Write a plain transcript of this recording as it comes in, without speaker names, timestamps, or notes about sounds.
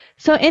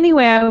So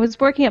anyway, I was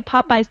working at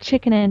Popeye's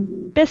Chicken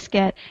and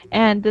Biscuit,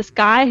 and this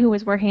guy who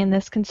was working in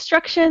this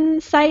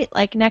construction site,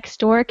 like next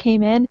door,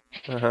 came in,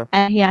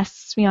 and he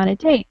asks me on a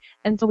date.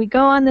 And so we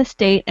go on this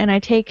date, and I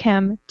take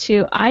him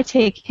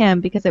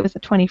because it was the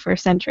 21st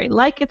century,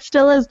 like it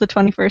still is the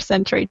 21st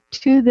century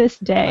to this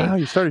day. Wow,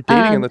 you started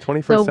dating in the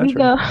 21st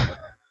century.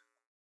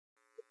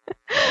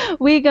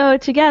 We go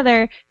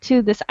together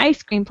to this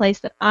ice cream place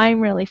that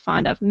I'm really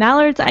fond of,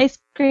 Mallard's Ice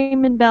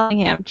Cream in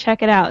Bellingham.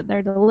 Check it out;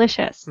 they're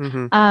delicious.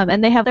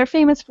 And they're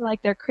famous for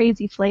like their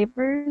crazy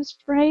flavors,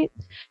 right?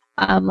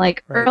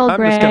 Like Earl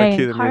Grey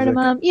and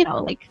cardamom. You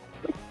know, like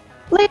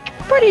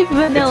pretty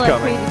vanilla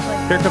crazy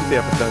flavors. Here comes the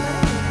episode.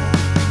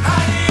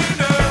 How do you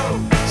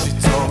know? She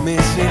told me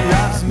she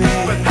loves me,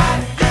 but how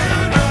do you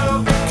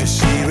know? 'Cause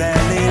she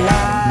rarely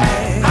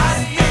lies. How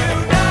do you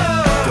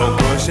know? Don't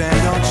push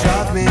and don't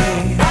shove me.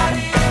 How do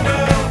you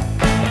know?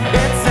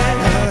 It's in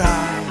her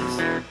eyes.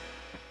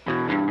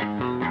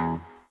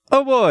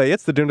 Oh boy,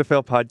 it's the Doomed to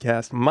Fail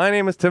podcast. My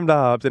name is Tim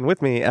Dobbs, and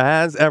with me,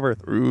 as ever,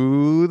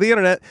 through the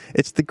internet,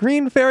 it's the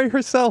Green Fairy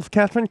herself,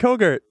 Catherine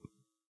Kogert.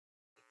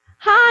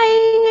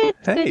 Hi,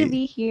 it's good to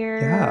be here.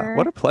 Yeah,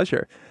 what a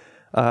pleasure.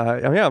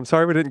 I'm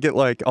sorry we didn't get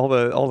like all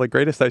the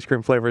greatest ice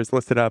cream flavors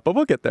listed out, but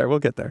we'll get there.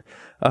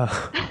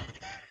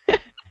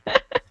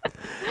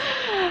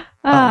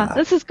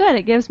 This is good.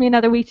 It gives me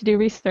another week to do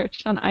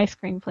research on ice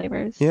cream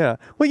flavors. Yeah.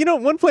 Well,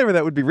 one flavor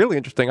that would be really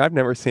interesting, I've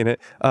never seen it,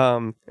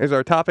 is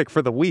our topic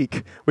for the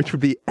week, which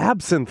would be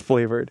absinthe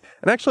flavored.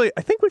 And actually,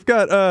 I think we've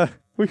got,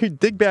 we could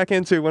dig back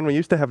into when we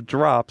used to have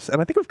drops,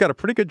 and I think we've got a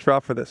pretty good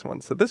drop for this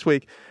one. So this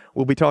week,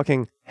 we'll be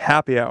talking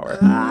happy hour.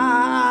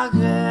 I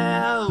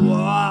can't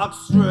walk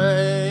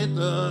straight.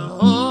 The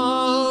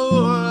whole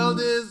world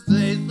is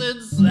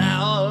tasting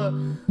sour.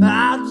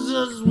 I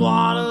just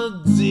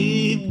want to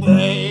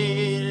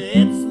debate.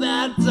 It's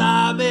that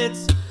time.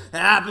 It's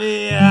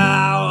happy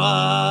hour.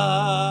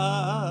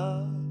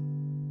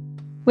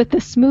 With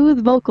the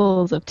smooth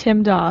vocals of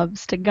Tim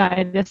Dobbs to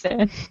guide us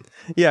in.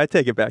 Yeah, I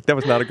take it back. That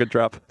was not a good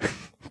drop.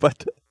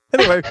 But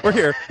anyway, we're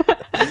here.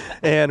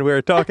 And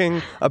we're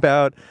talking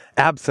about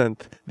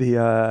absinthe,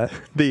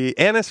 the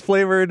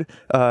anise-flavored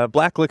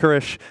black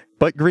licorice,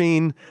 but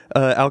green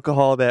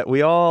alcohol that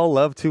we all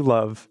love to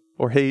love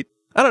or hate.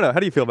 I don't know. How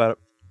do you feel about it?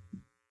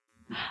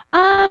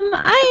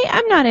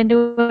 I'm not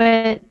into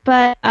it,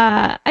 but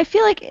I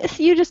feel like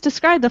you just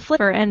described the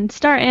flavor, and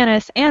star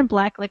anise and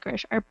black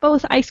licorice are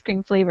both ice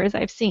cream flavors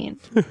I've seen.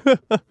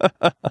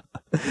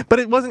 But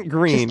it wasn't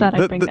green.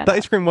 The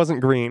ice cream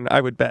wasn't green, I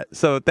would bet.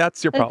 So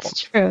that's your problem.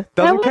 That's true.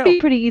 That would be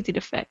pretty easy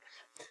to fix.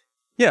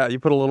 Yeah, you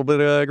put a little bit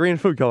of green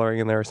food coloring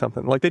in there or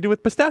something, like they do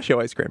with pistachio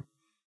ice cream.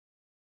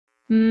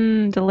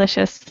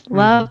 Delicious.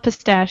 Love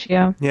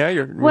pistachio. Yeah,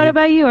 What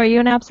about you? Are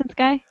you an absinthe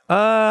guy?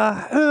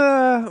 I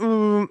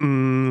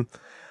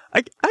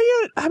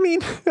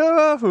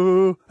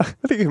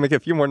think you can make a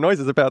few more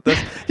noises about this.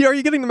 Yeah, are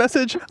you getting the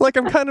message? Like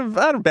I'm kind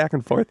of back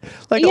and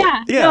forth. Like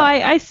yeah. No,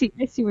 I see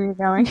where you're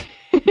going.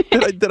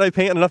 Did I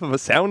paint enough of a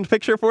sound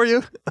picture for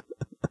you?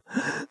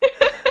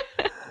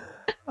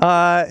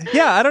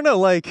 I don't know.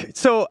 Like,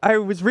 so I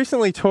was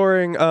recently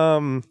touring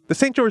the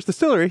St. George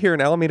Distillery here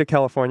in Alameda,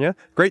 California.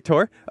 Great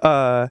tour.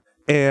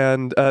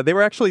 And they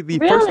were actually the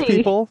first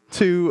people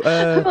to...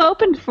 Who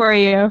opened for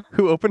you?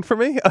 Who opened for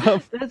me?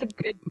 This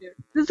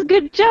is a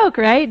good joke,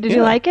 right? Did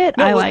you like it?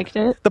 No, I liked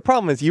it. The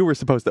problem is you were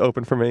supposed to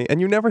open for me,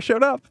 and you never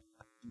showed up.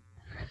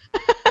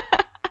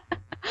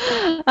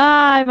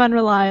 I'm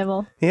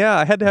unreliable. Yeah,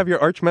 I had to have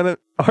your arch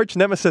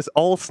nemesis,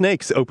 All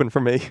Snakes, open for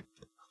me.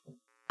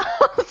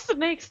 All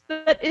Snakes,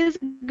 that is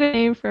a good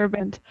name for a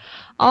band.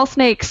 All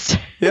Snakes.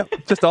 Yeah,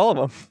 just all of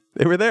them.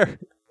 They were there.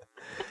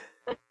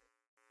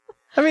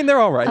 I mean, they're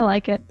all right. I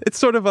like it. It's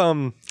sort of,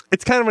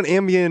 it's kind of an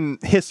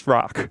ambient hiss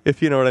rock,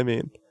 if you know what I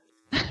mean.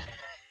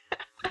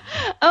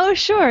 Oh,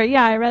 sure.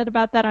 Yeah, I read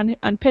about that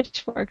on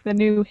Pitchfork, the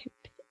new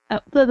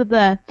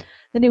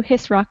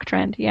hiss rock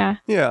trend. Yeah.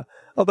 Yeah.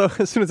 Although,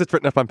 as soon as it's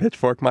written up on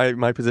Pitchfork,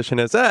 my position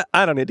is, I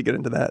don't need to get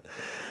into that.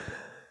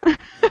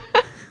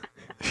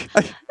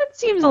 That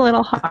seems a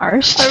little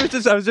harsh.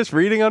 I was just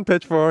reading on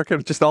Pitchfork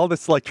and just all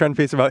this like trend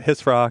piece about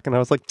hiss rock, and I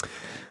was like,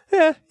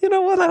 yeah, you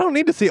know what? I don't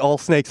need to see All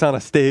Snakes on a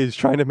stage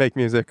trying to make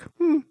music.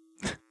 I'm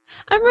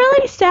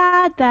really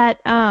sad that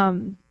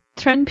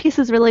trend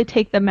pieces really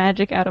take the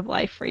magic out of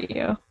life for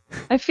you.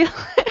 I feel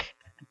like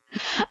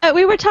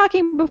we were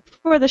talking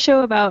before the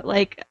show about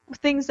like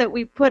things that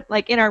we put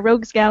like in our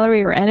rogues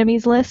gallery or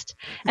enemies list,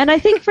 and I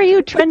think for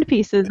you trend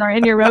pieces are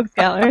in your rogues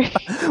gallery.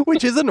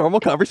 Which is a normal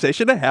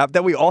conversation to have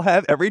that we all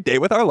have every day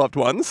with our loved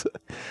ones.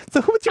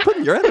 So who would you put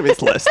in your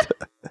enemies list?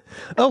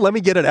 Oh, let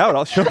me get it out.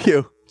 I'll show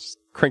you. Just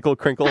crinkle,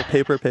 crinkle,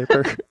 paper,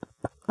 paper.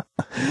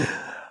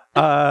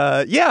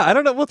 I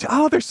don't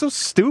know. They're so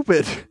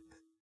stupid.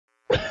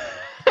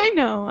 I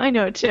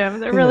know, Tim.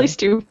 They're really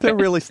stupid. They're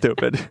really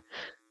stupid.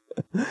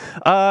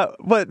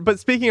 But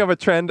speaking of a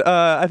trend,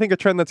 I think a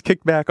trend that's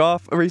kicked back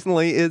off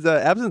recently is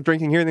absinthe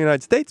drinking here in the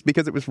United States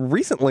because it was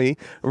recently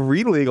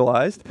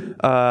re-legalized.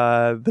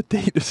 The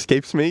date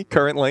escapes me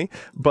currently,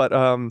 but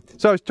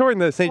so I was touring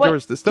the St.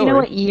 George Distillery. Do you know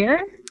what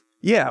year?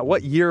 Yeah,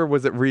 what year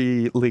was it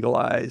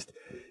re-legalized?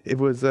 It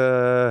was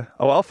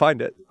I'll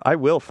find it. I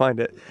will find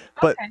it.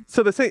 But Okay.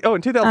 so the same. Oh,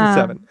 in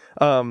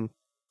 2007.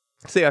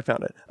 See, I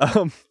found it.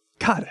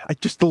 God, I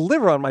just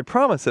deliver on my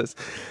promises.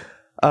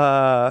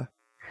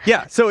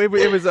 Yeah. So it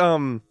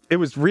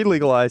was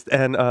re-legalized,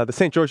 and the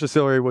St. George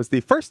Distillery was the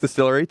first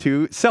distillery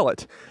to sell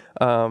it.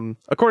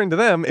 According to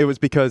them, it was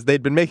because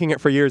they'd been making it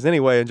for years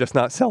anyway and just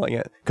not selling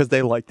it because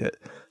they liked it.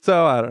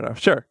 So I don't know.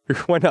 Sure,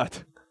 why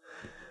not?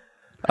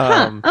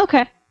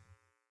 Okay.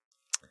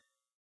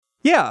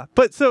 Yeah,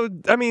 but so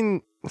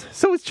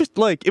it's just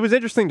like it was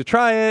interesting to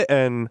try it,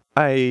 and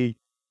I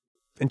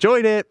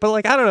enjoyed it. But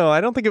like I don't know,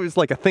 I don't think it was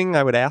like a thing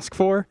I would ask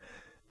for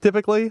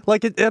typically.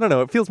 Like I don't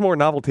know, it feels more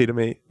novelty to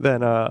me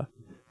than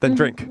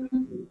drink.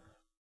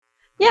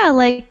 Yeah,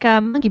 like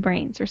monkey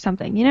brains or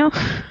something, you know?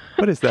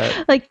 What is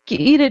that? Like you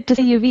eat it to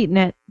say you've eaten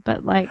it,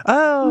 but like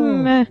Oh,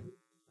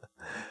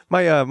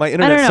 my I internet don't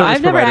know. service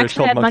I've never provider is actually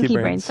called had Monkey monkey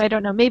brains, Brains. so I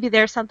don't know. Maybe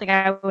there's something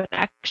I would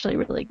actually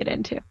really get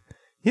into.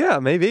 Yeah,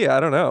 maybe. I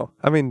don't know.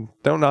 I mean,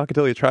 don't knock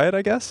until you try it,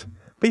 I guess.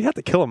 But you have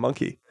to kill a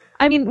monkey.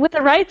 I mean, with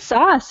the right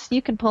sauce,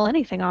 you can pull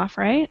anything off,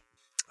 right?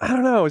 I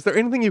don't know. Is there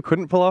anything you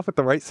couldn't pull off with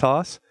the right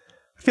sauce?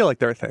 I feel like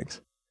there are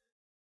things.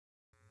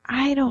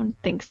 I don't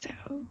think so.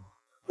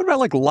 What about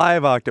like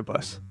live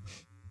octopus?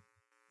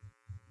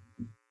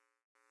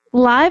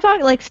 Live,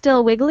 like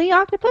still wiggly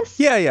octopus?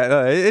 Yeah,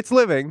 it's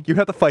living. You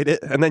have to fight it,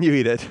 and then you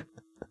eat it.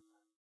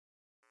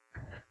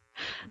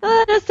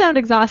 That does sound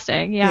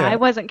exhausting. Yeah, Yeah. I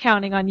wasn't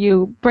counting on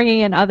you bringing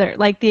in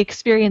like the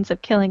experience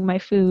of killing my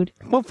food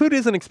Well, food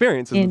is an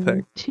experience, is the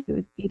thing. into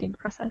the eating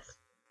process.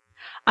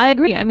 I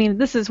agree. I mean,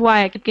 this is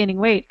why I keep gaining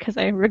weight, because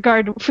I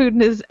regard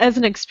food as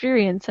an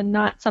experience and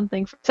not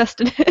something for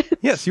sustenance.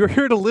 Yes, you're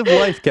here to live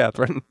life,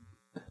 Catherine.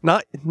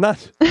 Not.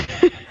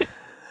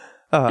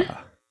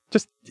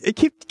 Just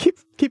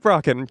keep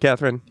rocking,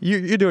 Catherine.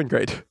 You're doing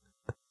great.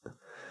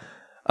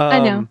 I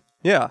know.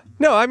 Yeah.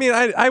 No, I mean,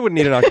 I wouldn't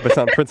eat an octopus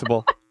on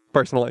principle,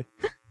 personally.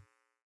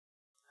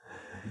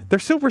 They're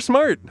super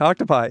smart,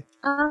 octopi.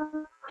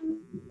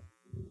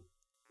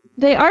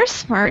 They are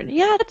smart.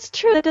 Yeah, that's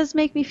true. That does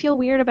make me feel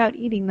weird about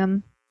eating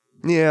them.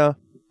 Yeah,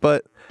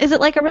 but Is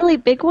it like a really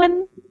big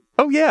one?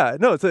 oh yeah,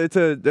 no, it's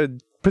a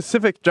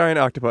Pacific giant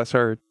octopus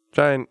or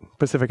giant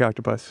Pacific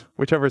octopus,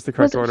 whichever is the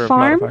correct Was it order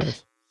farmed? of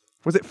modifiers.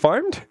 Was it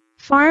farmed?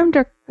 Farmed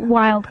or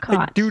wild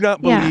caught? I do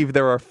not Yeah. believe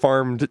there are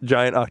farmed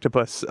giant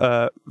octopus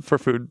for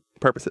food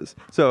purposes.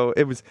 So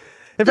it was,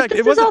 in But fact, this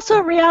it is wasn't. also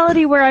a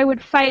reality where I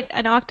would fight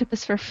an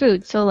octopus for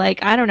food. So,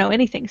 like, I don't know,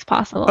 anything's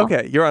possible.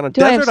 Okay, you're on a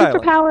Do I have desert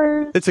island.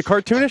 superpowers? It's a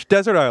cartoonish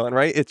desert island,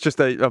 right? It's just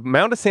a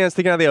mound of sand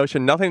sticking out of the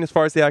ocean, nothing as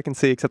far as the eye can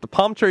see except the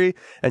palm tree,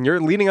 and you're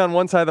leaning on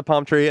one side of the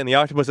palm tree, and the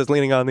octopus is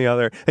leaning on the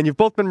other, and you've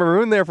both been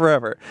marooned there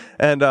forever.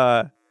 And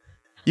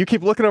you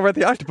keep looking over at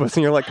the octopus,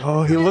 and you're like,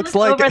 oh, he looks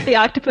like... over at the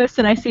octopus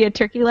and I see a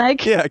turkey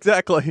leg. Yeah,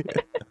 exactly.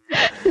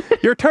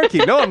 You're a turkey.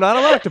 No, I'm not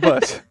an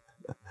octopus.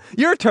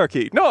 You're a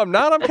turkey. No, I'm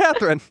not. I'm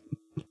Catherine.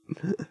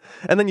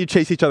 And then you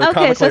chase each other Okay,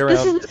 comically so around.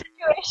 this is the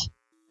situation.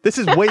 This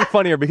is way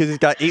funnier because he's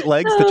got 8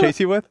 legs to chase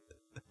you with.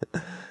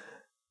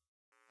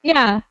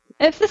 Yeah.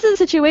 If this is a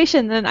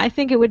situation, then I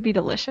think it would be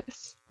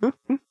delicious.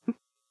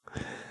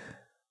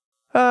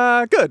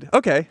 Good.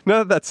 Okay. Now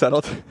that that's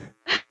settled.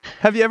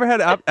 Have you ever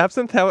had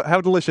absinthe?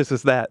 How delicious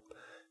is that?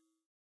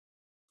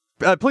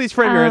 Please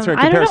frame your answer in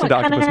I don't know, comparison to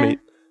octopus meat.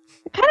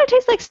 It kind of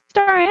tastes like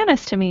star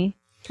anise to me,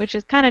 which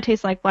is kind of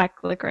tastes like black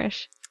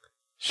licorice.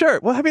 Sure.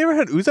 Well, have you ever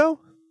had ouzo?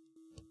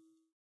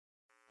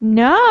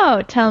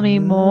 No, tell me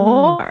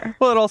more.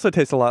 Well, it also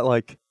tastes a lot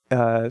like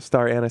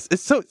star anise.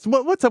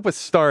 What's up with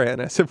star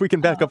anise? If we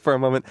can back up for a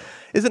moment,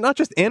 is it not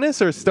just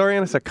anise, or is star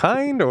anise a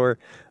kind, or?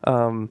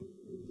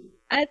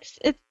 It's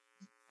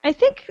I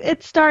think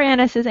it's star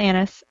anise is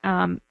anise.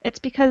 It's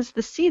because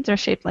the seeds are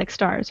shaped like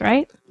stars,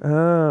 right?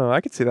 Oh, I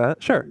could see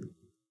that. Sure.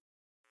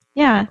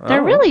 Yeah,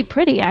 they're Oh. really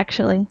pretty,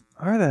 actually.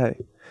 Are they?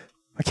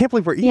 I can't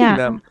believe we're eating Yeah.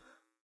 them.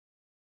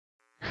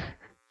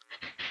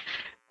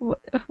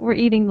 We're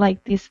eating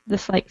like this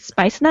like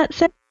spice nut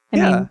thing. I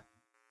Yeah. mean,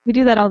 we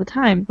do that all the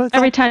time. But it's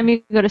Every all- time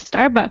you go to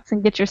Starbucks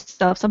and get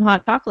yourself some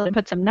hot chocolate and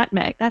put some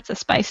nutmeg, that's a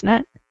spice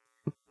nut.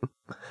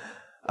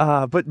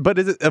 But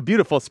is it a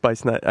beautiful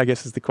spice nut? I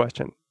guess is the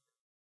question.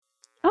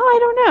 Oh, I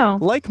don't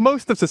know. Like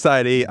most of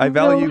society, I We'll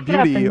value look it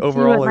up beauty and over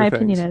see all what my other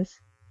things. opinion is.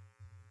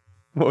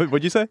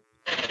 What'd you say?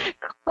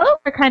 Cloves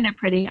are kind of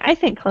pretty. I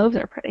think cloves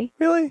are pretty.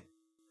 Really?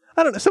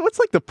 I don't know. So what's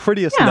like the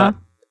prettiest Yeah. nut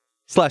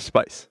 /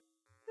 spice?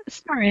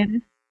 Star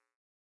anise,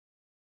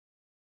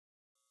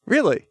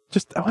 Really?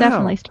 Just wow.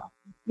 definitely star.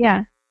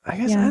 Yeah. I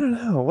guess Yeah. I don't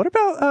know. What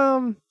about I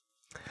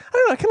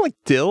don't know. I kind of like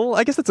dill.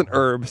 I guess it's an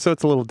herb, so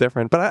it's a little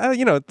different. But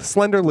the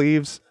slender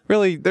leaves.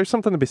 Really, there's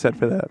something to be said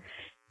for that.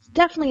 It's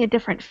definitely a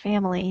different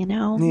family, you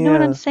know? You know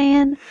what Yeah. I'm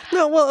saying?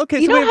 No, well, okay.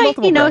 You so we know have how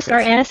multiple you know brackets. star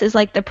anise is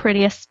like the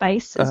prettiest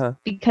spice? Is Uh-huh.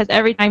 because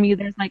every time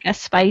there's like a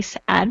spice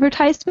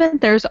advertisement,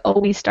 there's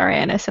always star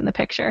anise in the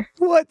picture.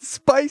 What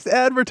spice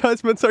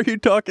advertisements are you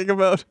talking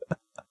about?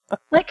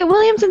 Like at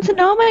Williams and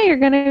Sonoma, you're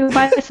going to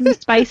buy some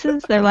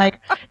spices. They're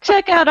like,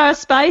 check out our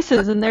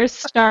spices, and there's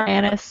star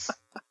anise.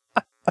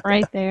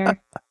 right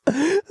there.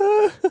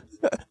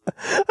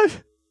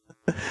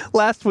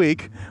 Last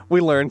week,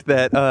 we learned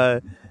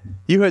that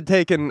you had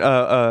taken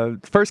a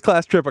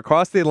first-class trip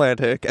across the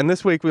Atlantic, and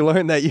this week we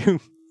learned that you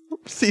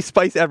see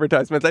spice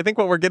advertisements. I think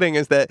what we're getting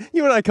is that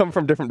you and I come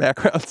from different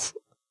backgrounds.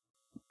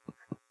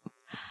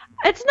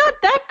 It's not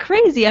that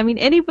crazy. I mean,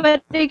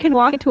 anybody can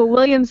walk into a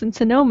Williams in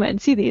Sonoma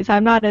and see these.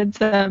 I'm not in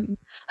some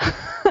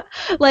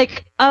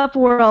like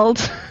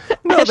upworld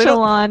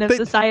echelon of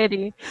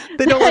society.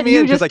 They don't let me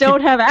in you just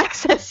don't have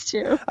access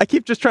to. I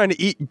keep just trying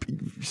to eat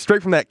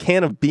straight from that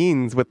can of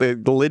beans with the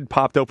lid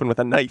popped open with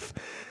a knife.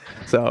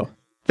 So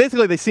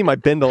basically, they see my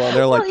bindle and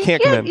they're like,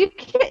 can't come in.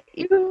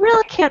 You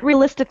really can't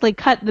realistically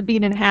cut the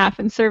bean in half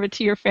and serve it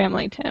to your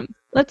family, Tim.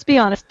 Let's be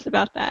honest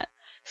about that.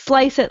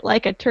 Slice it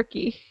like a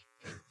turkey.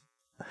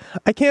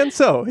 I can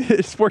so.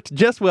 It's worked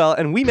just well,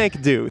 and we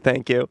make do.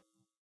 Thank you.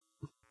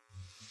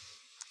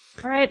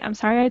 All right. I'm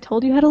sorry I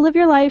told you how to live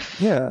your life.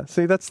 Yeah.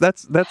 See, that's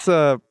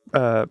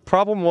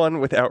problem one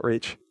with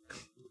outreach.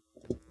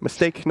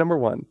 Mistake number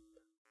one.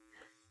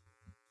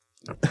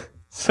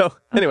 So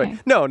anyway, okay.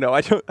 no,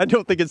 I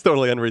don't think it's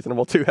totally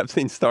unreasonable to have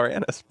seen Star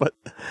Anise, but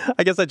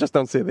I guess I just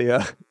don't see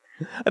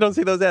I don't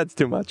see those ads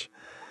too much.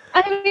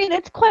 I mean,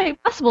 it's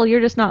quite possible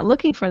you're just not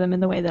looking for them in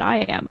the way that I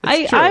am.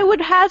 It's true. I would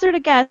hazard a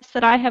guess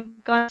that I have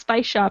gone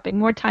spice shopping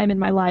more time in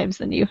my lives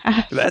than you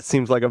have. That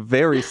seems like a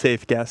very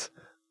safe guess.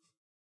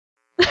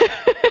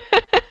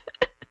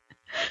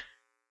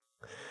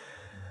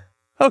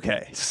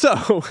 Okay,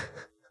 so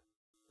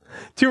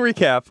to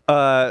recap,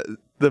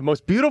 the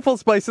most beautiful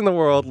spice in the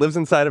world lives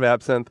inside of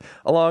absinthe,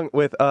 along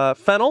with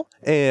fennel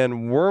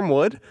and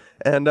wormwood,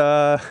 and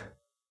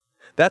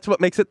that's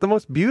what makes it the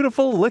most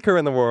beautiful liquor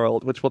in the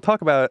world, which we'll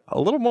talk about a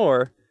little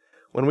more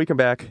when we come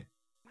back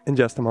in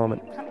just a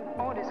moment. Something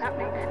odd is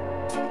happening.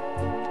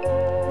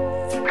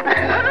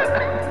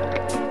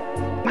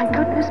 My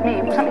goodness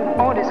me, something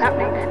odd is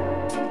happening.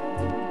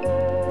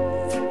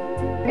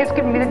 It's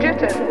giving me the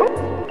jitters.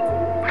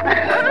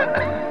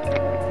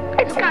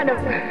 It's kind of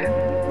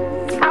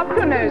up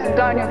your nose and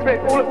down your throat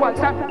all at once.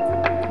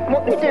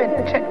 What they do in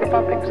the Czech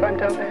Republic, so I'm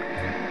told.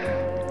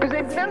 Because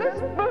they fill a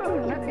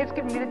spoon, it's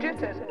giving me the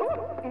jitters.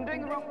 I'm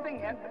doing the wrong thing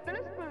here. Fill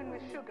a spoon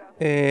with sugar.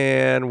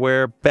 And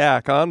we're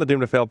back on the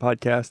Doomed to Fail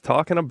podcast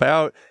talking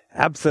about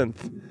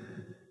absinthe.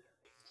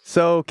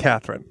 So,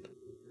 Catherine.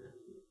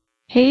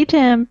 Hey,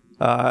 Tim.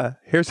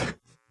 Here's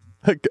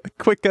a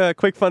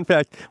quick fun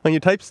fact. When you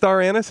type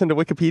Star Anise into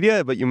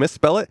Wikipedia, but you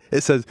misspell it,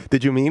 it says,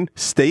 "Did you mean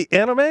state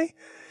anime?"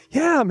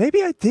 Yeah,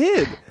 maybe I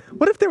did.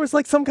 What if there was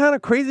like some kind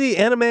of crazy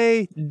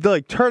anime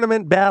like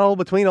tournament battle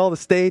between all the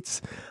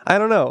states? I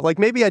don't know. Like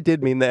maybe I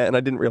did mean that and I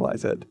didn't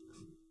realize it.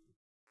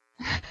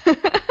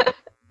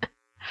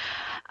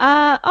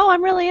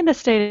 I'm really into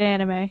state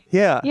anime.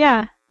 Yeah.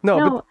 Yeah.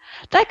 No, but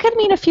that could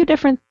mean a few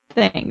different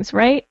things,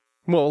 right?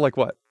 Well, like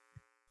what?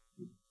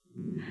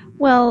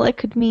 Well, it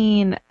could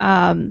mean,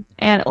 and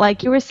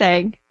like you were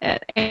saying,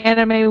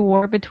 anime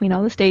war between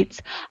all the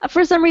states.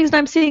 For some reason,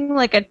 I'm seeing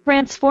like a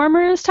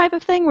Transformers type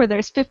of thing where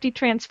there's 50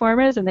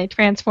 Transformers and they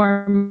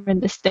transform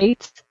into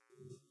states.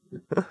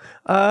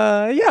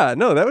 Yeah,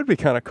 no, that would be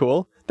kind of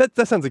cool.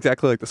 That sounds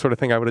exactly like the sort of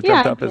thing I would have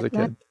jumped up as a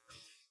kid.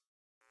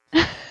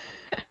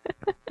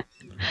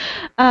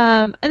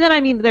 And then I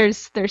mean,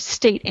 there's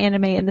state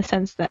anime in the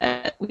sense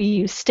that we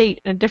use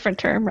state in a different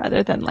term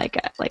rather than like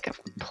a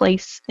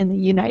place in the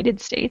United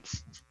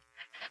States.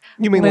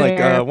 You mean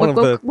like one of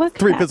the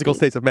three physical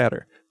states of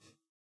matter?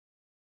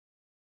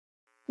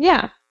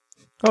 Yeah.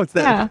 Oh, it's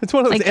that. Yeah. It's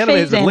one of those like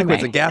animes with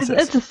liquids and gases.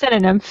 It's a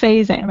synonym,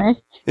 phase anime.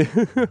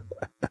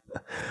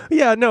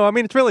 Yeah, no, I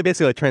mean, it's really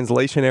basically a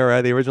translation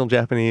error, the original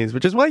Japanese,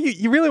 which is why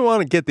you really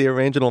want to get the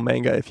original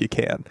manga if you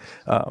can.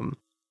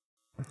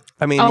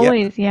 I mean,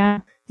 always,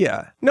 yeah.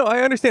 Yeah. No,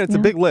 I understand it's a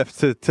big lift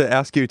to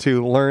ask you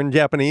to learn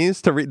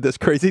Japanese to read this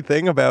crazy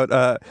thing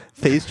about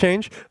phase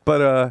change,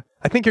 but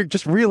I think you're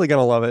just really going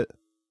to love it.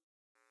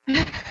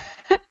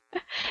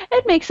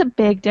 It makes a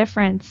big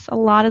difference. A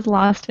lot is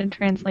lost in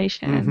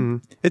translation. Mm-hmm.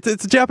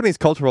 It's a Japanese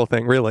cultural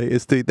thing, really.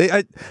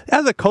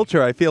 As a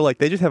culture, I feel like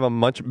they just have a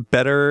much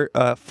better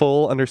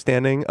full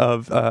understanding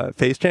of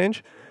phase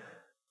change.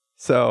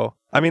 So,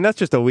 I mean, that's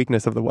just a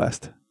weakness of the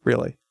West,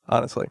 really,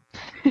 honestly.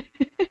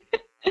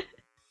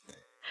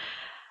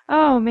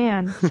 Oh,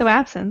 man. So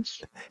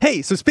absinthe.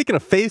 Hey, so speaking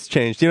of phase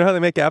change, do you know how they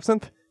make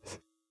absinthe?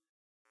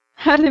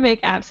 How do they make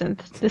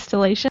absinthe?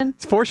 Distillation?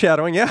 It's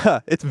foreshadowing,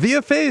 yeah. It's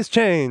via phase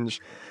change.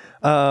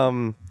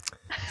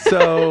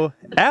 So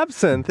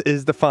absinthe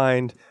is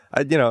defined,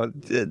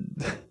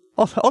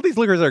 all these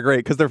liquors are great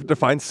because they're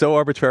defined so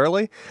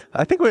arbitrarily.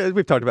 I think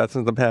we've talked about this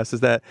in the past,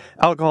 is that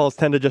alcohols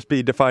tend to just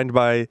be defined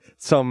by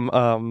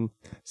some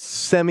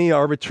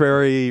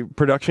semi-arbitrary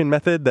production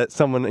method that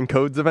someone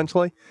encodes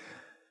eventually.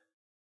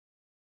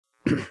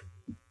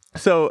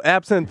 So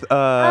absinthe,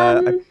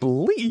 I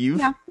believe.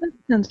 Yeah, that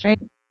sounds right.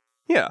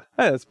 Yeah,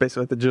 that's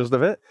basically the gist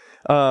of it.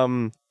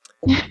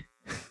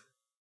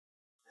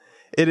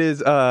 It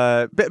is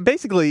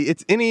basically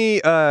it's any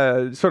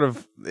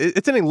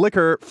it's any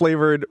liquor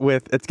flavored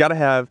with. It's got to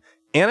have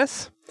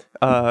anise,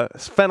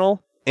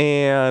 fennel,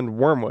 and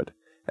wormwood.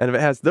 And if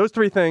it has those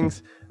three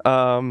things,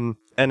 and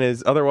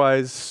is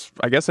otherwise,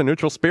 I guess, a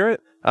neutral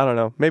spirit, I don't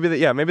know. Maybe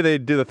they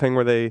do the thing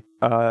where they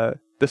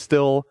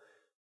distill,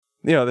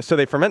 so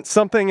they ferment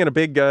something in a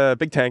big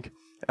tank,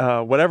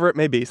 whatever it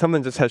may be.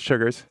 Something just has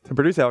sugars to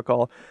produce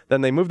alcohol.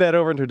 Then they move that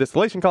over into a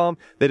distillation column.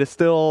 They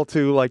distill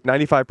to like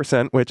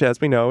 95%, which,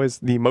 as we know, is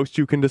the most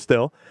you can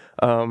distill,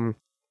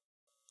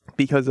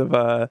 because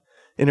of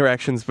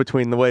interactions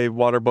between the way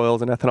water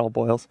boils and ethanol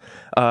boils.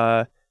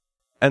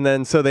 And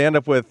then so they end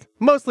up with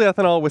mostly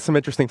ethanol with some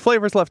interesting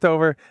flavors left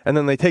over, and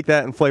then they take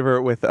that and flavor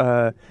it with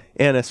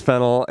anise,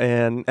 fennel,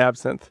 and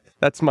absinthe.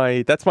 That's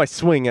my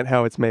swing at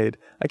how it's made.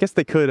 I guess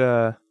they could.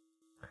 No,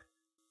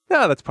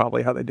 that's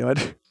probably how they do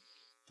it.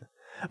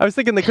 I was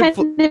thinking they could.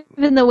 Kind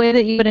of in the way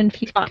that you would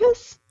infuse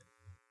vodkas?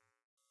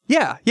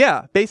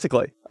 Yeah,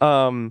 basically.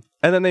 And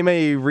then they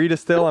may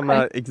redistill. Okay. I'm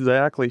not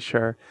exactly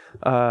sure.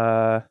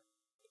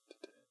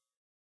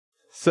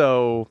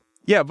 So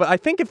yeah, but I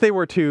think if they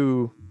were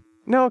to.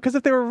 No, because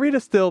if they were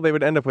redistill, they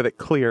would end up with it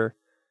clear.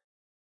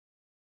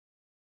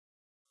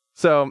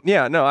 So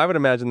yeah, no, I would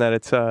imagine that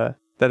it's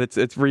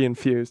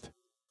reinfused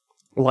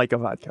like a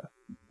vodka.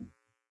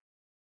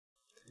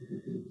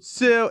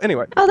 So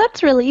anyway, Oh,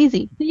 that's really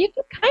easy. So you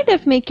could kind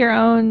of make your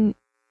own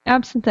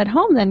absinthe at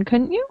home then,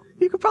 couldn't you?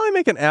 you could probably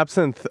make an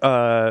absinthe,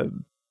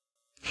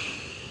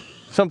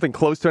 something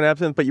close to an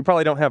absinthe, but you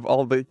probably don't have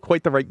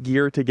quite the right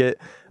gear to get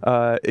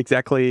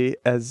exactly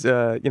as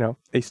a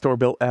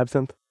store-built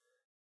absinthe.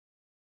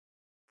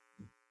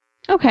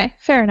 Okay,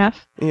 fair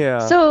enough. Yeah.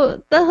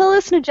 So the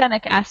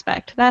hallucinogenic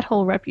aspect, that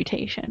whole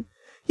reputation,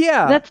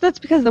 Yeah. that's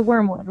because of the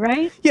wormwood,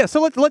 right? Yeah,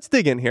 so let's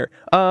dig in here.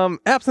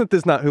 Absinthe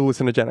is not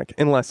hallucinogenic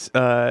unless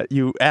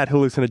you add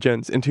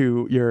hallucinogens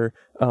into your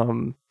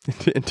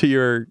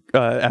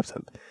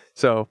absinthe.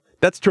 So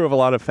that's true of a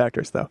lot of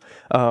factors, though.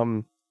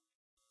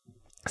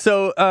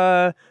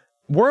 So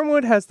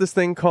wormwood has this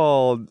thing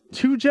called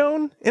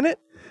tujone in it,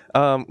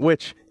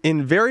 which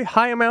in very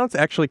high amounts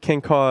actually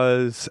can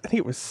cause, I think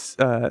it was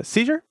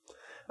seizure,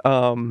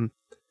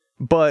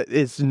 but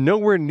is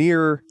nowhere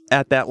near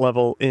at that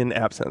level in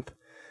absinthe.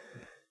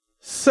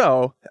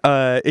 So,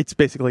 it's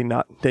basically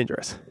not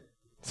dangerous.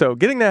 So,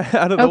 getting that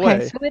out of the way.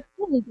 Okay, so it's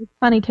really just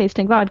funny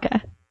tasting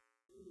vodka.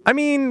 I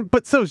mean,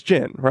 but so's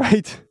gin,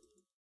 right?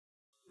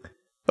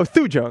 Oh,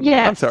 thujone.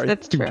 Yes, I'm sorry.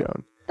 that's true.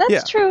 Thujone. That's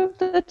Yeah. true.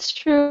 That's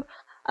true.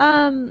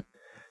 I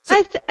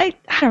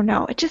don't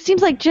know. It just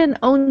seems like gin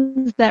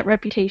owns that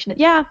reputation.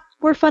 Yeah,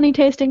 we're funny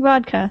tasting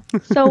vodka.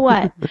 So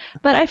what?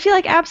 But I feel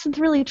like absinthe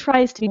really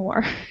tries to be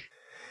more.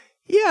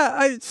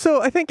 Yeah,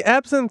 so I think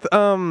absinthe,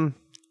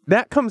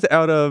 that comes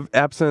out of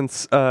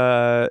absinthe's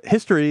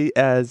history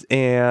as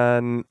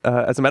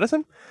a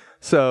medicine.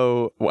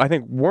 So I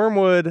think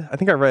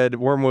I read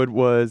wormwood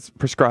was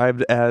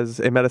prescribed as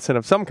a medicine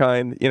of some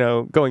kind,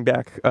 going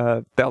back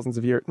thousands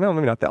of years. Well,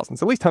 maybe not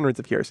thousands, at least hundreds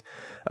of years.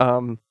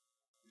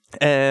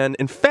 And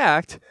in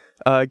fact,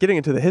 getting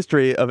into the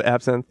history of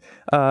absinthe,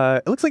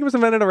 it looks like it was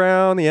invented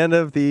around the end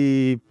of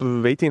the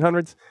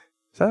 1800s.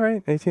 Is that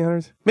right?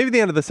 1800s? Maybe the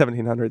end of the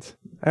 1700s.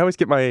 I always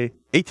get my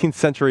 18th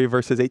century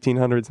versus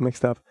 1800s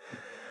mixed up.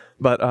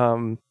 But,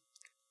 so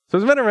it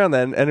was invented around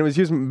then, and it was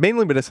used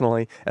mainly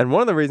medicinally. And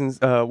one of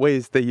the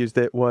ways they used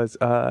it was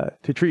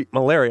to treat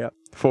malaria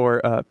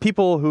for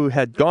people who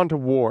had gone to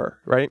war,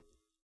 right?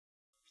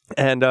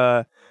 And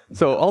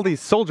so all these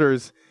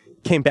soldiers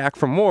came back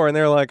from war, and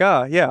they were like,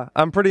 yeah,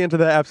 I'm pretty into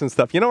the absinthe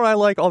stuff. You know what I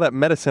like? All that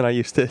medicine I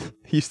used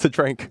to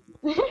drink.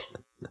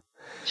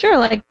 Sure,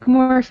 like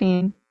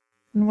morphine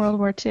in World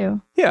War II.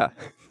 Yeah,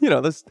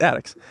 those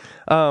addicts.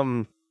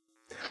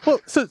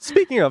 Well, so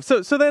speaking of,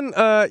 so then,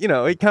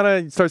 it kind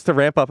of starts to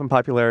ramp up in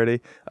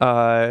popularity.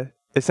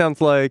 It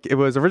sounds like it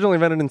was originally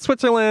invented in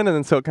Switzerland, and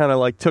then so it kind of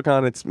like took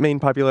on its main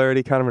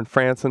popularity kind of in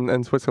France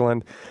and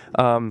Switzerland,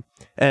 and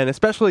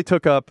especially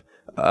took up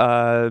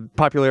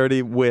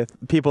popularity with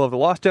people of the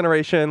Lost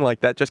Generation,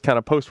 like that just kind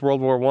of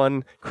post-World War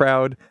I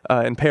crowd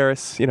in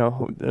Paris, I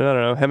don't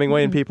know,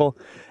 Hemingway and people.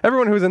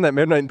 Everyone who was in that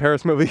Midnight in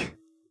Paris movie.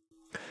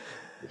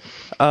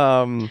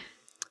 And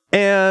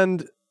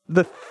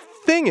the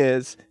thing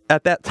is,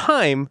 at that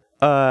time,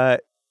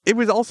 it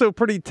was also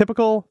pretty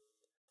typical.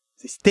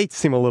 These dates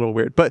seem a little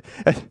weird, but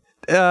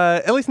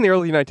at least in the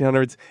early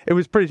 1900s, it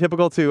was pretty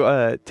typical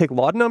to take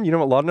laudanum. You know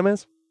what laudanum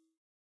is?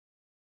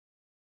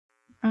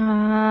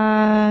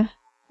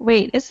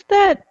 Wait, is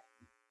that?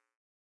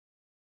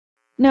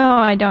 No,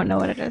 I don't know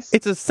what it is.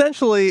 It's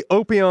essentially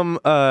opium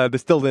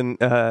distilled in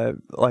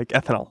like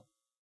ethanol.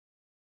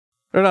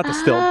 Or not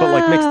distilled, but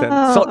like mixed in,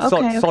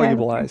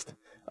 solubilized.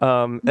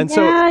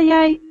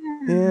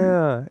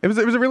 Yeah. It was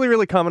a really,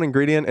 really common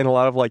ingredient in a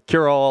lot of like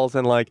cure-alls,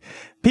 and like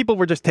people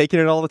were just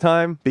taking it all the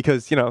time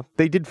because,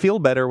 they did feel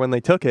better when they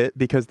took it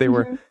because they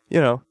were,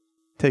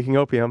 taking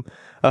opium.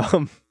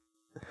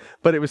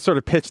 But it was sort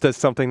of pitched as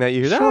something that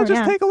you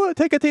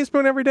take a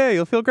teaspoon every day,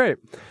 you'll feel great.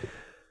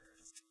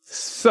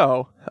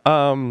 So,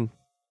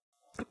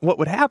 what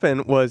would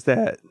happen was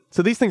that,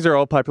 so these things are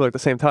all popular at the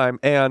same time,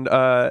 and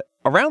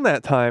around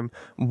that time,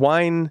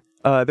 wine,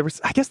 there was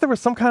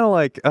some kind of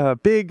like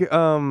big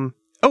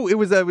it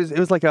was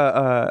like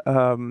it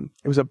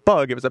was a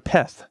bug. It was a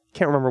pest.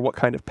 Can't remember what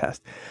kind of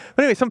pest.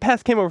 But anyway, some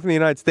pest came over from the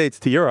United States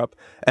to Europe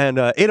and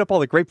ate up all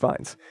the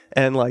grapevines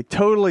and like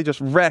totally just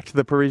wrecked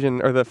the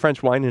Parisian or the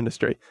French wine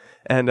industry.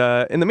 And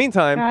in the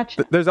meantime,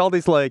 Gotcha. there's all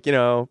these like,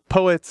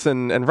 poets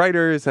and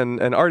writers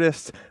and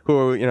artists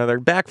who, they're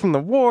back from the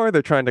war.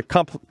 They're trying to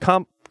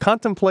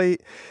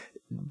contemplate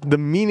the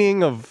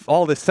meaning of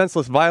all this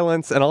senseless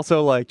violence and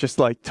also like just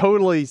like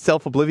totally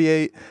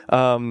self-obliviate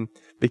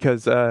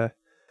because I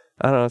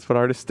don't know, that's what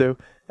artists do.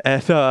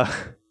 And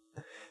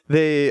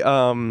they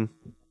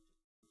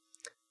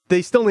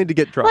still need to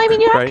get drunk. Well, I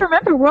mean, you have right? to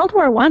remember World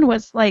War I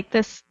was like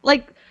this,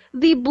 like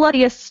the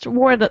bloodiest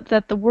war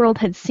that the world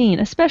had seen,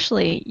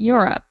 especially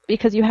Europe,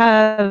 because you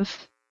have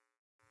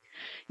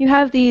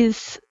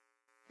these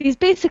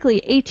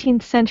basically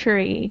 18th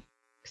century,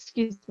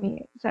 excuse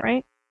me, is that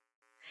right?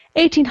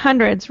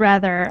 1800s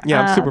rather.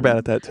 Yeah, I'm super bad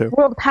at that too.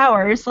 World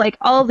powers, like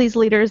all of these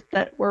leaders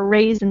that were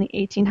raised in the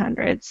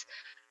 1800s,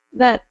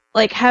 that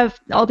like have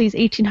all these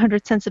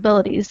 1800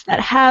 sensibilities, that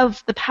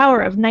have the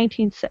power of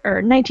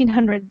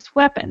 1900s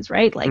weapons,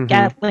 right? Like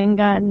Gatling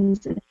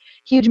guns and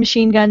huge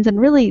machine guns, and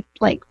really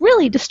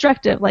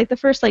destructive, like the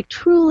first like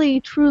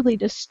truly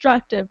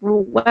destructive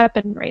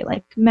weaponry,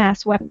 like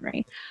mass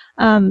weaponry.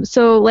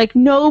 So like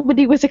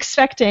nobody was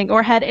expecting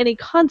or had any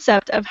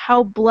concept of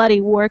how bloody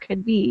war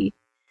could be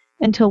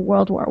until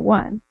World War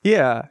I.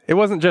 Yeah, it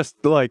wasn't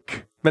just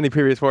like many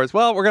previous wars.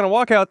 Well, we're gonna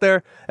walk out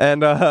there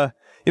and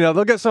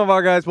they'll get some of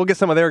our guys, we'll get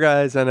some of their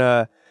guys, and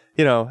at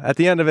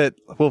the end of it,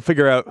 we'll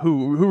figure out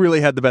who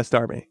really had the best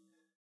army.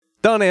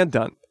 Done and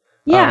done.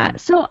 Yeah,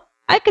 so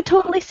I could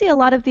totally see a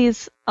lot of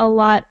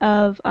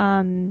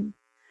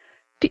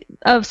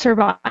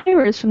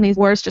survivors from these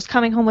wars just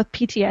coming home with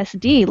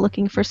PTSD,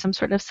 looking for some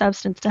sort of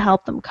substance to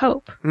help them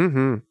cope.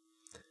 Mm-hmm.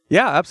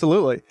 Yeah,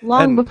 absolutely.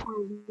 Long before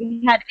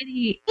we had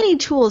any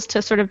tools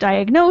to sort of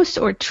diagnose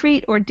or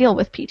treat or deal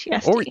with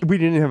PTSD. Or we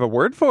didn't have a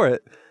word for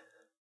it.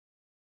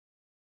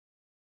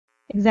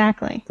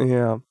 Exactly.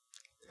 Yeah.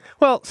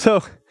 Well,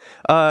 so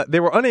they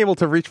were unable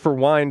to reach for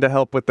wine to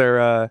help with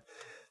their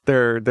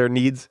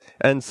needs,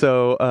 and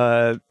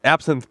so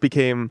absinthe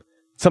became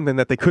something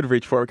that they could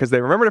reach for because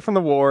they remembered it from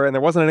the war, and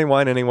there wasn't any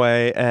wine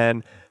anyway,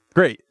 and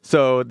great.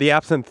 So the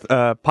absinthe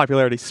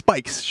popularity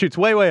shoots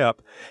way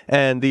up,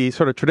 and the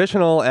sort of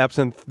traditional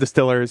absinthe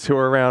distillers who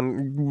were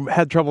around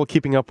had trouble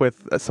keeping up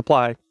with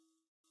supply,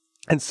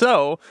 and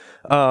so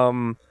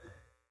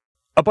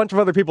a bunch of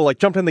other people like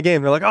jumped in the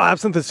game. They're like, "Oh,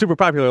 absinthe is super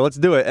popular. Let's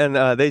do it." And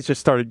they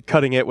just started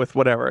cutting it with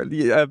whatever.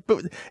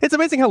 But it's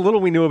amazing how little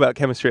we knew about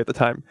chemistry at the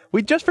time.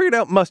 We just figured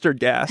out mustard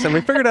gas, and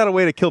we figured out a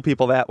way to kill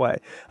people that way.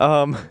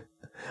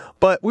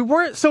 But we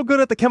weren't so good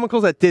at the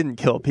chemicals that didn't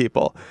kill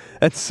people.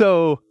 And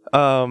so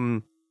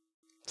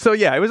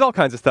yeah, it was all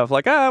kinds of stuff.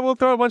 Like, we'll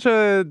throw a bunch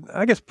of,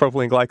 I guess,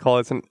 propylene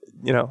glycol isn't,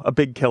 a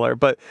big killer.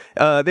 But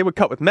they would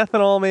cut with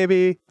methanol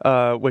maybe,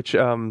 which...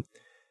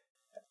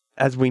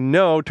 as we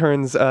know,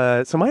 turns...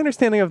 so my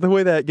understanding of the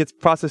way that gets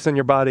processed in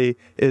your body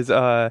is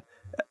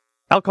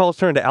alcohols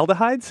turn to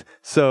aldehydes.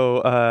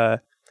 So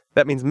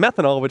that means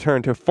methanol would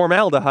turn to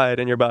formaldehyde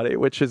in your body,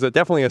 which is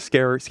definitely a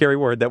scary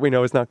word that we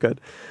know is not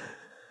good.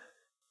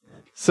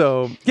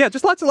 So, yeah,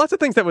 just lots of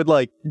things that would,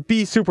 like,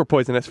 be super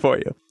poisonous for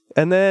you.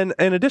 And then,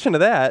 in addition to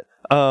that,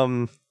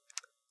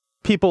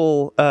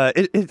 people...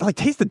 it like,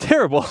 tasted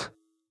terrible.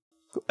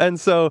 And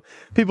so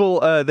people,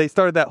 they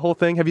started that whole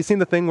thing. Have you seen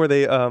the thing where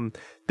they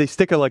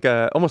stick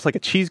almost like a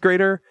cheese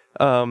grater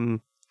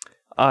on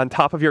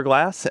top of your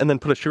glass and then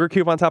put a sugar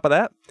cube on top of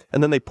that?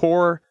 And then they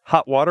pour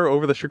hot water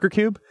over the sugar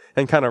cube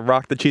and kind of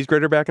rock the cheese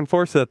grater back and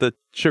forth so that the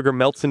sugar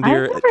melts into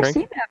your drink? I've never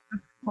seen that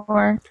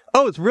before.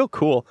 Oh, it's real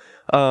cool.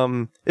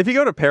 If you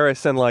go to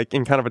Paris and like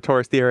in kind of a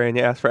touristy area and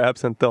you ask for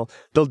absinthe,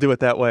 they'll do it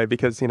that way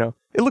because, it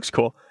looks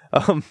cool.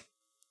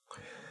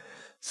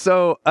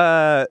 So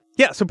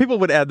people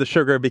would add the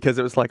sugar because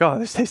it was like, oh,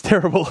 this tastes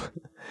terrible.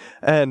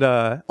 And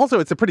also,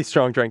 it's a pretty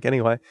strong drink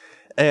anyway.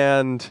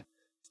 And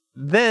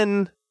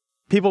then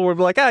people were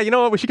like, you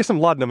know what, we should get some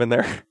laudanum in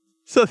there.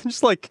 So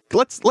just like,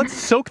 let's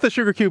soak the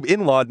sugar cube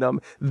in laudanum,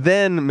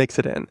 then mix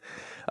it in.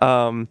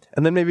 And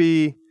then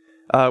maybe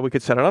we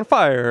could set it on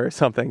fire or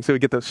something so we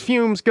get those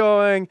fumes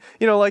going,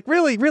 like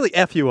really, really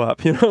F you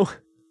up,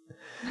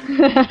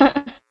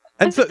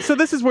 And so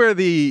this is where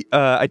the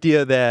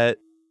idea that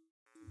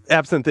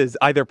absinthe is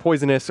either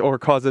poisonous or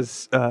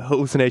causes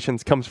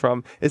hallucinations comes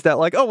from, is that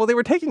like, oh, well, they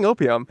were taking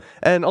opium,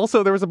 and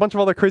also there was a bunch of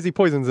other crazy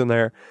poisons in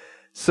there.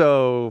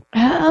 So...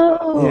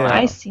 Oh, yeah.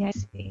 I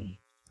see.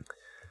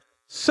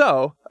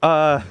 So,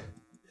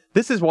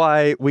 this is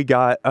why we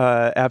got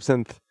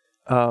absinthe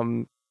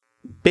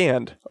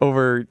banned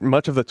over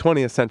much of the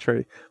 20th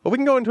century. But we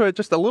can go into it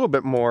just a little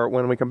bit more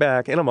when we come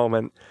back in a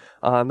moment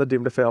on the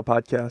Doomed to Fail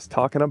podcast,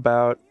 talking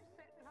about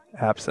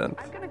absinthe.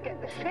 I'm going to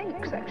get the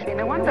shakes, actually.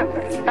 No wonder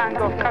Van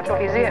Gogh cut off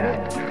his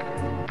ear.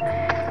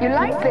 You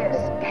like this?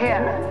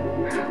 Here.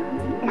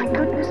 My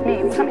goodness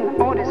me,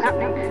 something odd is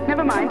happening.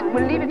 Never mind,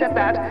 we'll leave it at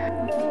that.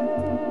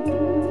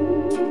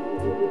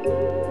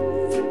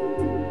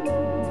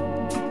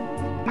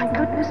 My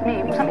goodness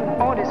goodness me, something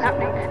odd is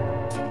happening.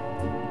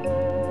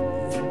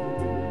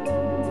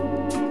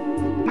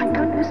 My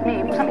goodness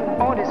me, something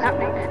odd is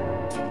happening.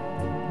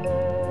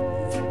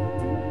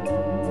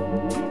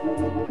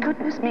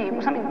 Goodness me,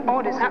 something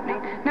odd is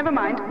happening. Never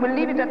mind, we'll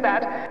leave it at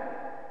that.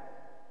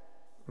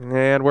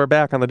 And we're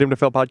back on the Doomed to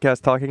Fail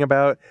podcast talking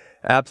about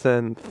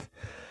Absinthe.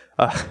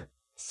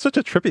 Such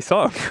a trippy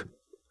song.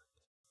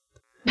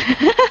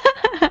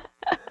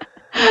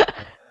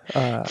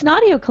 It's an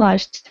audio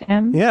collage,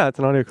 Tim. Yeah, it's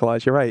an audio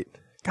collage. You're right.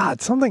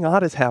 God, something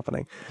odd is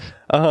happening.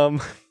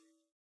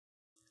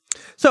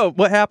 So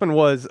what happened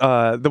was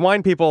the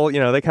wine people,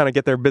 they kind of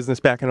get their business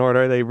back in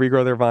order. They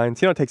regrow their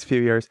vines. It takes a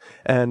few years.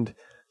 And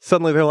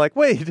suddenly they're like,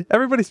 wait,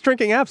 everybody's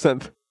drinking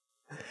absinthe.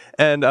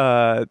 And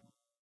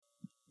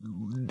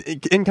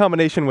in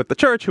combination with the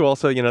church, who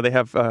also, they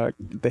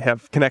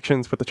have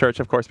connections with the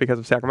church, of course, because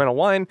of sacramental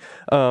wine.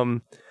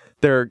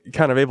 They're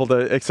kind of able to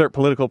exert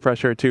political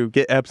pressure to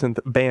get absinthe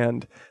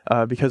banned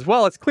because,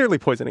 well, it's clearly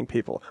poisoning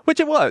people, which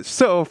it was.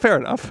 So fair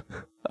enough.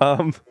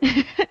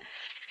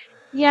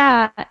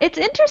 Yeah, it's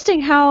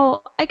interesting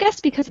how, I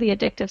guess because of the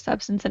addictive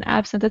substance in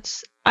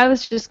absinthe, I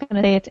was just going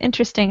to say it's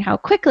interesting how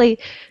quickly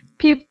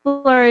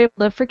people are able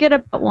to forget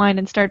about wine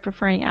and start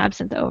preferring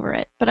absinthe over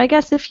it. But I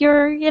guess if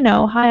you're,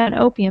 high on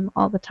opium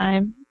all the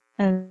time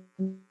and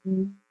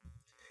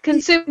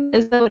consume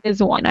as though it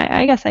is wine,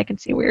 I guess I can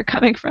see where you're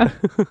coming from.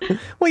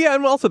 Well, yeah,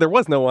 and also there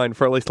was no wine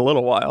for at least a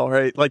little while,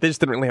 right? Like they just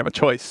didn't really have a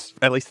choice,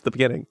 at least at the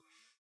beginning.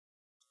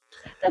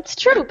 That's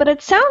true, but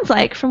it sounds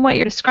like, from what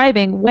you're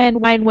describing,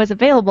 when wine was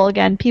available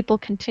again, people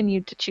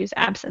continued to choose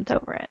absinthe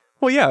over it.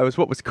 Well, yeah, it was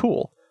what was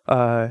cool.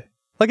 Like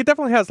it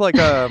definitely has like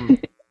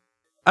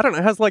I don't know,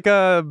 it has like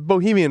a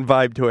bohemian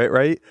vibe to it,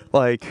 right?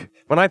 Like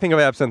when I think of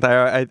absinthe,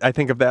 I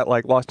think of that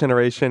like Lost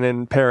Generation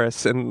in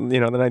Paris in the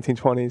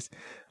 1920s.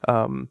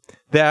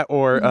 That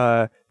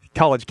or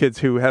college kids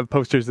who have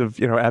posters of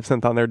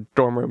absinthe on their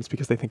dorm rooms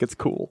because they think it's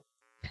cool.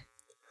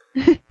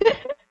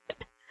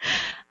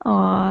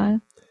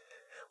 Aww.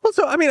 Well,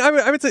 so I mean,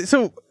 I would say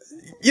so.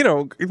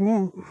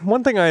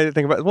 One thing I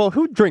think about, well,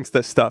 who drinks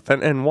this stuff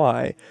and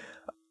why?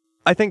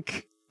 I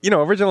think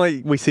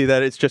originally we see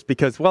that it's just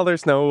because, well,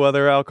 there's no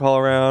other alcohol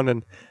around,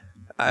 and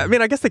I mean,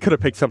 I guess they could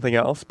have picked something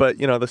else, but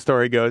the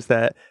story goes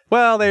that,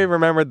 well, they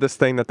remembered this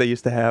thing that they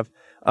used to have.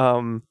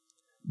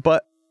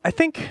 But I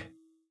think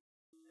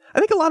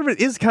a lot of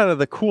it is kind of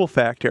the cool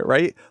factor,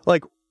 right?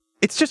 Like,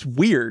 it's just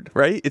weird,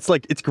 right? It's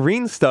like, it's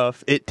green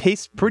stuff. It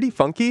tastes pretty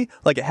funky.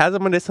 Like, it has a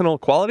medicinal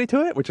quality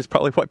to it, which is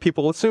probably what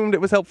people assumed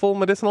it was helpful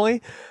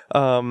medicinally.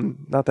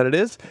 Not that it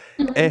is.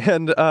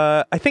 And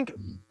I think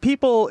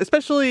people,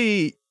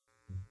 especially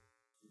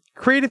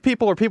creative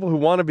people or people who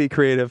want to be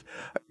creative,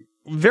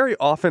 very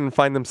often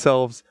find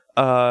themselves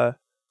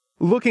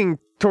looking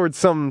towards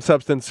some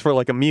substance for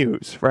like a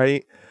muse,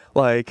 right?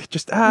 Like,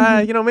 just,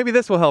 maybe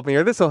this will help me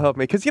or this will help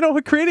me. Because,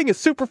 creating is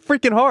super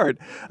freaking hard.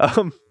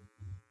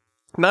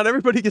 Not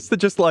everybody gets to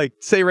just like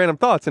say random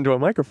thoughts into a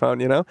microphone,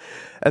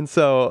 And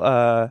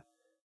so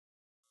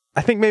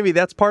I think maybe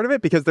that's part of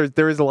it, because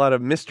there is a lot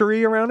of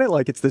mystery around it.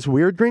 Like, it's this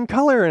weird green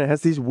color and it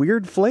has these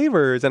weird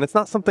flavors and it's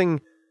not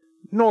something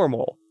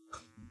normal.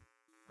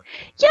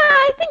 Yeah,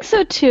 I think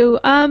so too.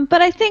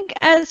 But I think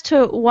as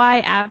to why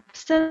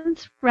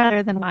absinthe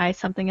rather than why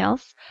something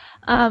else,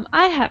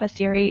 I have a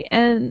theory,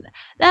 and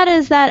that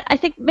is that I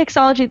think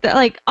mixology,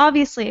 like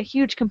obviously a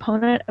huge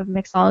component of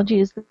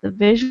mixology is the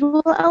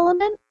visual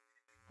element.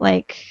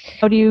 Like,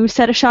 how do you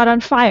set a shot on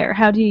fire?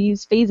 How do you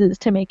use phases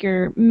to make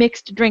your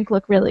mixed drink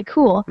look really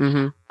cool?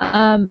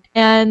 Mm-hmm.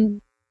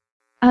 And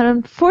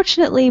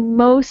unfortunately,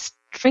 most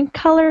drink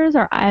colors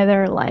are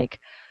either like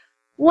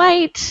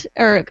white,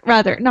 or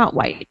rather not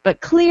white,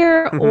 but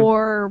clear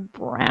or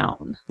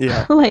brown.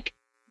 Yeah. Like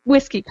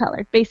whiskey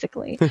colored,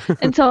 basically.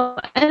 And so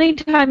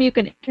anytime you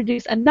can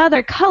introduce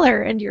another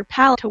color into your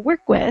palette to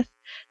work with,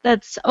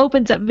 that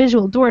opens up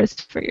visual doors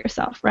for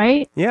yourself,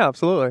 right? Yeah,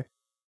 absolutely.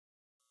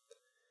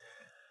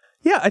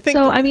 Yeah, I think...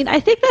 So, I mean, I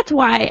think that's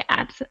why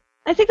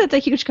I think that's a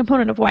huge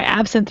component of why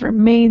absinthe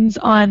remains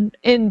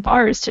in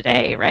bars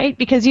today, right?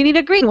 Because you need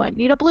a green one, you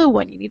need a blue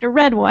one, you need a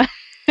red one.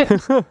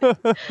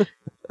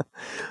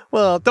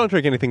 Well, don't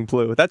drink anything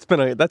blue. That's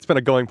been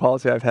a going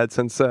policy I've had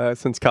since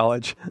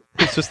college.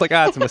 It's just like,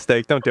 it's a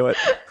mistake. Don't do it.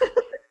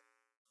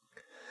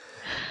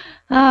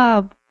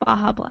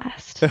 Baja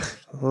Blast.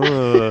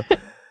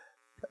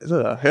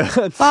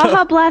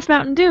 Baja Blast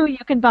Mountain Dew you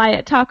can buy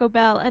at Taco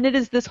Bell, and it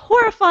is this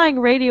horrifying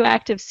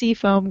radioactive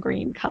seafoam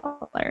green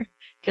color.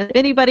 If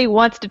anybody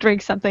wants to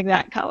drink something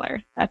that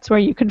color, that's where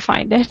you can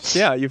find it.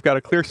 Yeah, you've got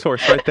a clear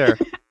source right there.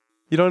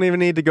 You don't even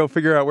need to go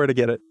figure out where to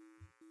get it.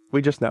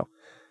 We just know.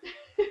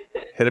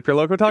 Hit up your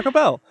local Taco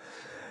Bell.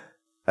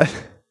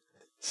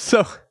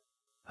 So,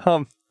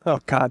 oh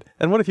God.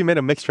 And what if you made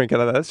a mixed drink out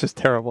of that? That's just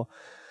terrible.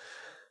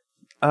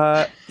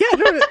 Yeah,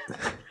 no, I'm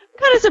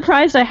kind of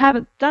surprised I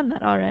haven't done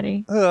that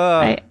already.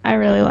 I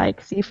really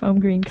like seafoam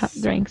green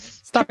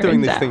drinks. Stop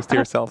doing these things to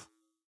yourself.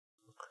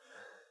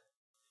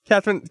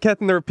 Catherine,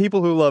 there are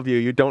people who love you.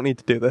 You don't need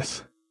to do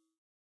this.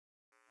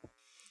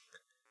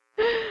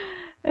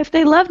 If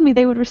they loved me,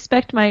 they would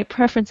respect my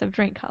preference of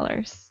drink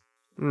colors.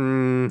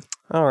 All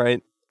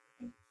right.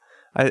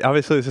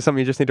 Obviously, this is something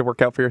you just need to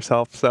work out for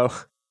yourself, so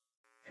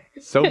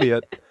be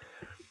it.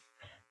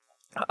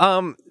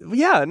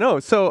 Yeah, no,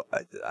 so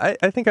I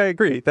think I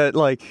agree that,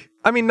 like,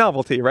 I mean,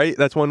 novelty, right?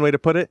 That's one way to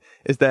put it,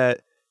 is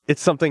that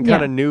it's something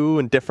kind of new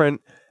and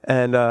different,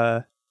 and,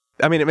 I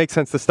mean, it makes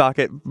sense to stock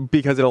it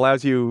because it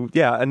allows you,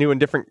 a new and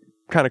different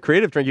kind of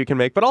creative drink you can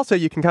make, but also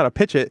you can kind of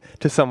pitch it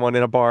to someone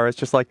in a bar. It's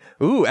just like,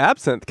 ooh,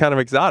 absinthe, kind of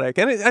exotic.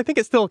 And I think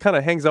it still kind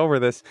of hangs over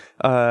this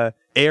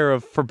air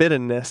of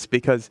forbiddenness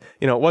because,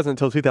 you know, it wasn't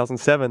until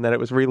 2007 that it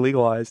was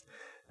re-legalized.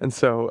 And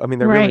so, I mean,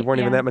 there really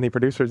weren't even that many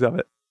producers of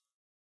it.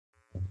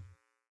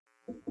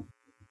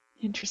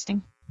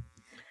 Interesting.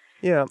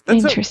 Yeah.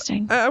 And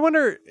interesting. So, I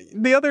wonder,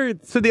 the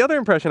other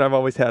impression I've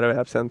always had of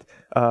absinthe,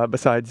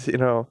 besides, you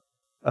know,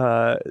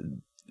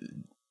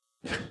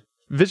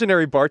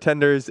 visionary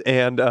bartenders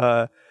and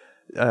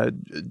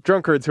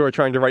drunkards who are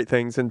trying to write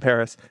things in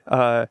Paris,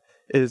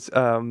 is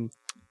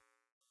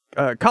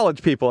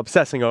college people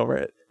obsessing over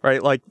it,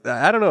 right? Like,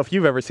 I don't know if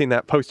you've ever seen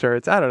that poster.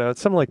 It's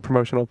some like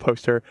promotional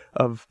poster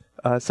of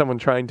someone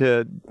trying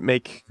to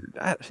make,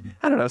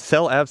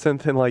 sell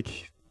absinthe in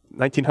like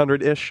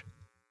 1900-ish.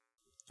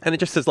 And it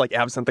just says like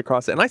absinthe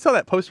across it. And I saw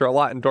that poster a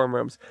lot in dorm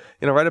rooms,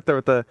 you know, right up there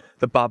with the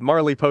Bob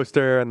Marley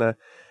poster and the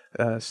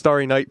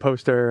Starry Night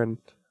poster and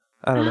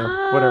I don't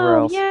know, whatever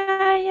else.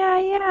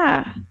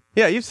 Yeah.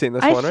 Yeah, you've seen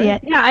this one, right? I see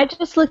it. Yeah, I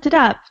just looked it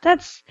up.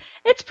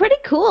 It's pretty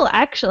cool,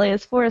 actually,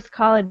 as far as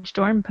college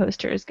dorm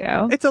posters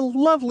go. It's a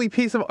lovely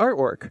piece of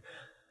artwork.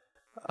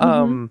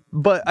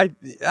 But I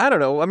don't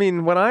know. I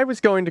mean, when I was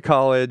going to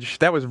college,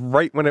 that was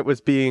right when it was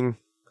being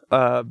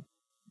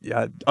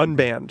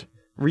unbanned,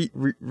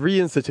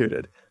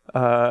 reinstituted.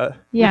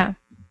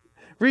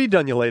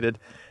 Redunulated.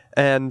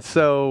 And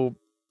so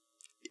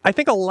I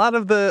think a lot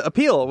of the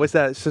appeal was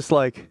that it's just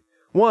like,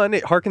 one,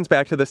 it harkens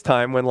back to this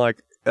time when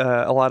like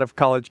a lot of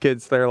college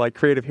kids, they're like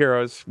creative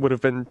heroes, would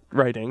have been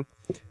writing.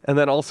 And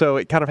then also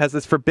it kind of has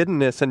this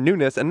forbiddenness and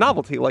newness and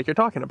novelty like you're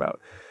talking about.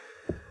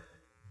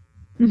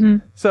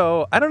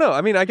 So I don't know.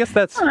 I mean, I guess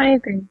that's... Oh, I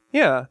agree.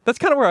 Yeah, that's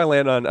kind of where I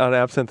land on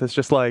absinthe. It's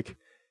just like,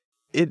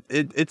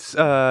 it's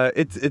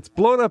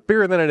blown up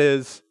bigger than it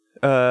is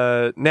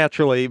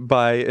naturally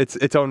by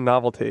its own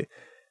novelty.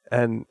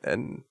 And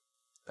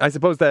I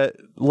suppose that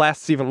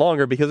lasts even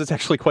longer because it's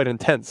actually quite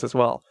intense as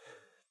well.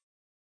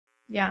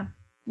 Yeah.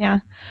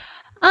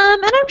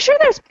 And I'm sure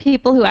there's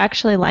people who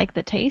actually like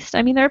the taste.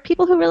 I mean, there are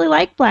people who really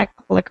like black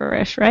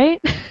licorice, right?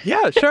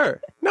 Yeah,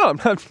 sure. No, I'm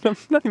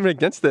not even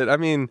against it. I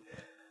mean,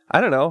 I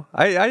don't know.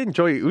 I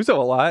enjoy ouzo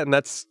a lot, and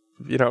that's,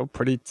 you know,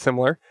 pretty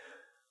similar.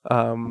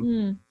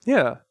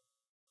 Yeah.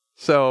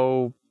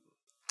 So,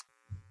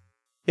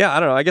 yeah,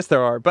 I don't know. I guess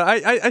there are. But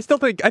I still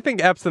think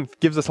absinthe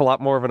gives us a lot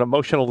more of an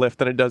emotional lift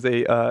than it does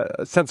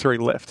a sensory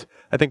lift.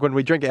 I think when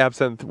we drink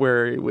absinthe,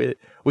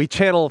 we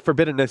channel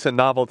forbiddenness and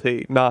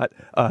novelty, not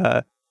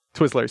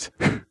Twizzlers.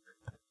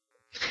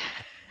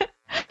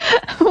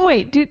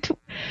 Wait.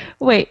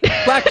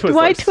 Black Twizzlers.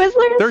 Why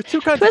Twizzlers? There's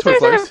two kinds of Twizzlers.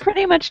 Twizzlers are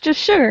pretty much just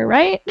sugar,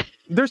 right?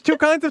 There's two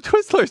kinds of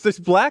Twizzlers. There's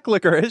black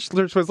licorice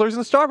Twizzlers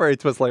and strawberry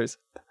Twizzlers.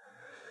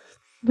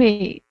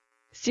 Wait,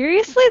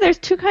 seriously? There's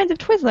two kinds of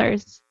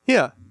Twizzlers?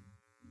 Yeah.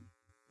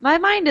 My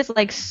mind is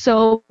like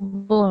so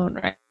blown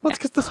right Well, it's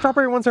because the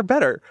strawberry ones are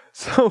better.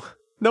 So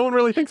no one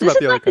really thinks this about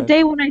the is other like the kind.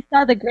 day when I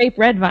saw the grape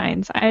red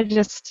vines. I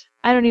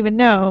don't even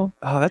know.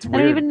 Oh, that's weird. I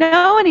don't even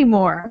know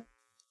anymore.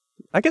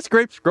 I guess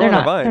grapes grow on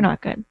a vine. They're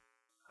not good.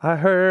 I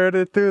heard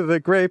it through the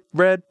grape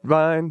red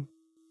vine.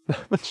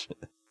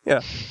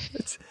 Yeah,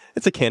 it's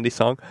a candy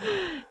song.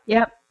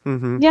 Yep.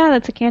 Mm-hmm. Yeah,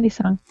 that's a candy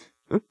song.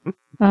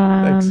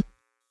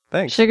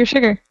 Thanks. Sugar,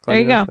 sugar. There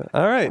you go.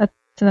 All right. That's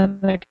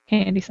another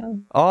candy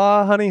song.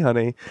 Aw, honey.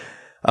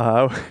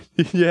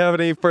 You have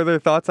any further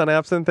thoughts on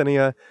absinthe?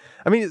 Yeah,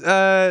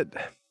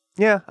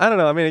 I don't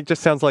know. I mean, it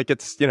just sounds like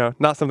it's, you know,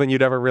 not something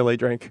you'd ever really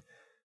drink.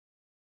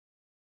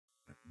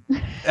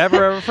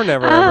 Ever, for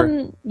never,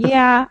 ever.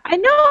 Yeah, I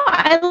know.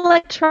 I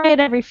like try it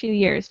every few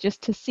years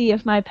just to see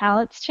if my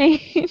palate's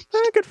changed.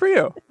 Good for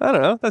you. I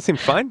don't know. That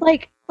seems fine.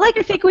 Like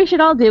I think we should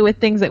all do with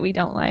things that we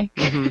don't like.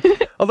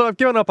 Mm-hmm. Although I've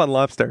given up on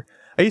lobster.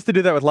 I used to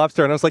do that with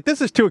lobster, and I was like,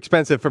 this is too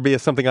expensive for being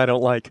something I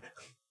don't like.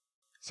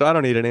 So I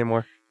don't eat it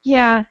anymore.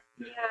 Yeah.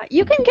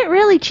 You can get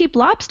really cheap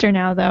lobster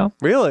now, though.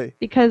 Really?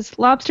 Because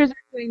lobsters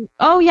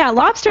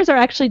are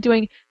actually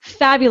doing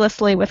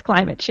fabulously with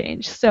climate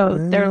change. So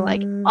they're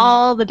like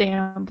all the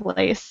damn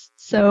place.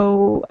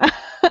 So I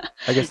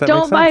guess that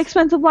don't makes buy sense.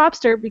 expensive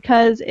lobster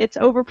because it's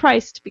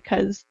overpriced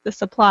because the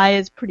supply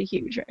is pretty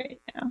huge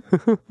right now.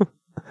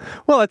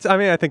 Well,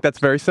 I think that's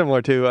very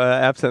similar to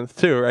absinthe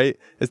too, right?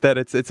 Is that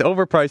it's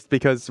overpriced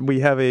because we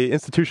have a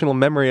institutional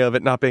memory of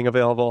it not being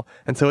available,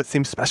 and so it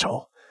seems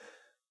special.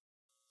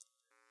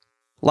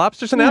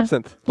 Lobsters and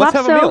absinthe. Let's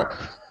have a meal.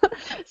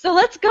 So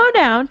let's go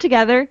down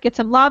together, get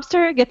some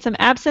lobster, get some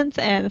absinthe,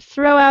 and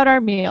throw out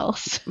our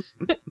meals.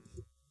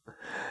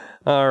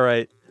 All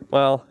right.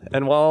 Well,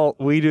 and while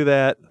we do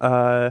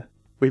that,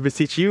 we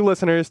beseech you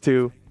listeners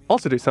to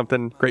also do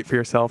something great for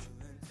yourself.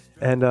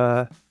 And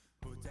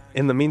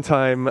in the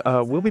meantime,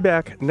 we'll be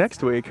back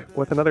next week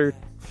with another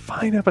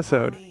fine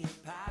episode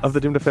of the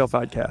Doomed to Fail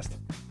podcast.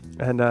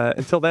 And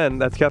until then,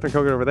 that's Catherine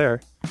Kogan over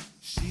there.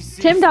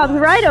 Tim Dobbs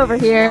right over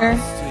here.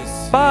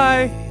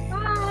 Bye.